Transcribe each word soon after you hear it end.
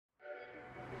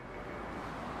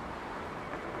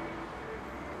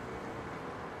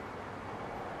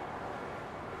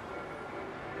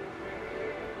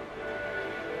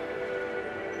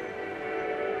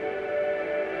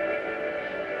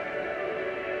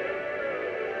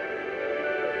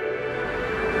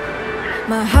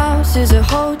My house is a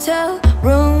hotel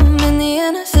room in the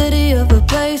inner city of a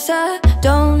place I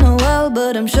don't know well,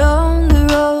 but I'm shown the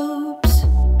ropes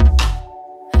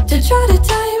to try to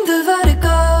tame the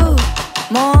vertigo.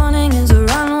 Morning is a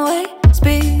runway,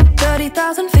 speed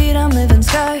 30,000 feet, I'm living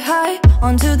sky high,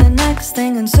 on to the next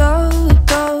thing, and so it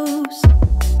goes.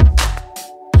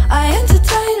 I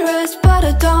entertain rest, but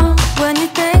I don't. When you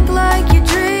think like you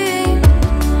dream,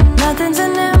 nothing's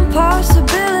an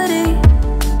impossibility.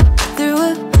 Through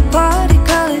a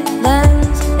particoloured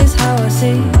lens is how I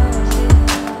see,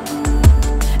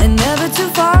 and never too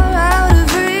far out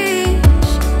of reach.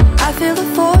 I feel the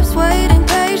force waiting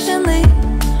patiently,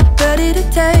 ready to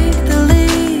take the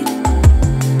lead,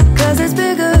 'cause it's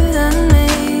bigger than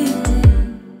me.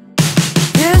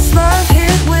 This love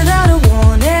hit without a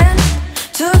warning,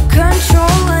 took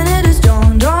control, and it has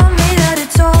dawned on me that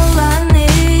it's all I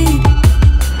need.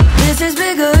 This is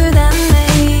bigger than me.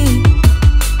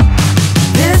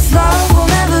 This love will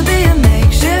never be a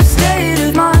makeshift state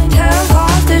of mind, held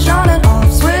hostage, not an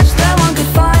off switch that one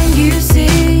could find, you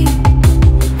see.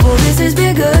 For this is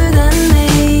bigger than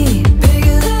me.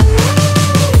 Bigger than me.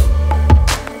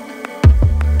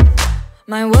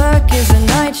 My work is a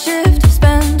night shift,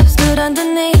 spent stood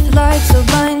underneath lights so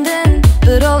blinding,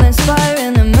 but all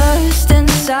inspiring, immersed in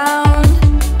sound.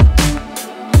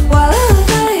 While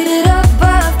elevated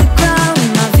above the ground,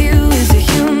 my view is a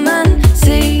human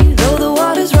sea. Though the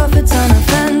water's rough, it's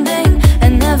unoffending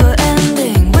and never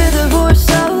ending, with a roar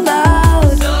so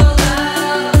loud.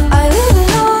 I live in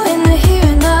awe in the here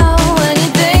and now. When you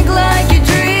think like you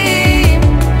dream,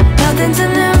 nothing's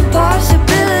an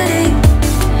impossibility.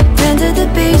 Tend to the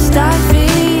beast I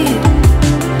feed,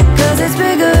 'cause it's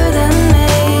bigger than me.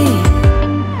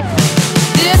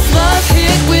 This love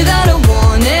hit without a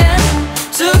warning,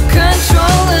 took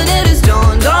control, and it has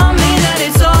dawned on me that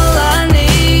it's all I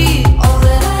need.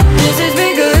 This is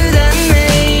bigger than me.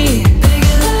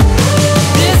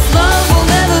 This love will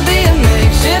never be a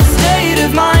makeshift state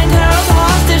of mind, held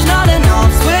hostage, not an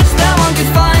off switch that one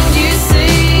could find, you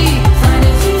see.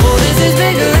 For this is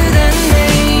bigger than me.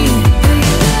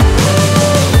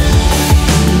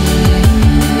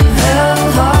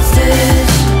 Held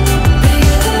hostage.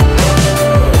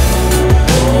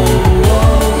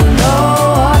 No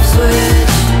off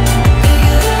switch.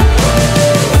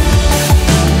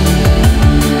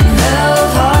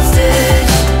 Held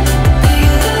hostage.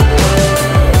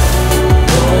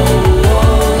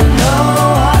 No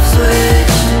off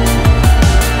switch.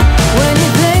 When you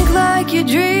think like you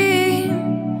dream,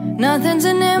 nothing's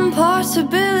an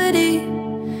impossibility.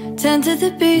 Tend to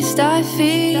the beast I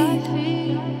feed.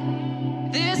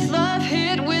 This love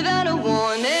hit without a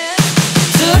warning,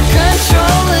 took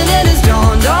control, and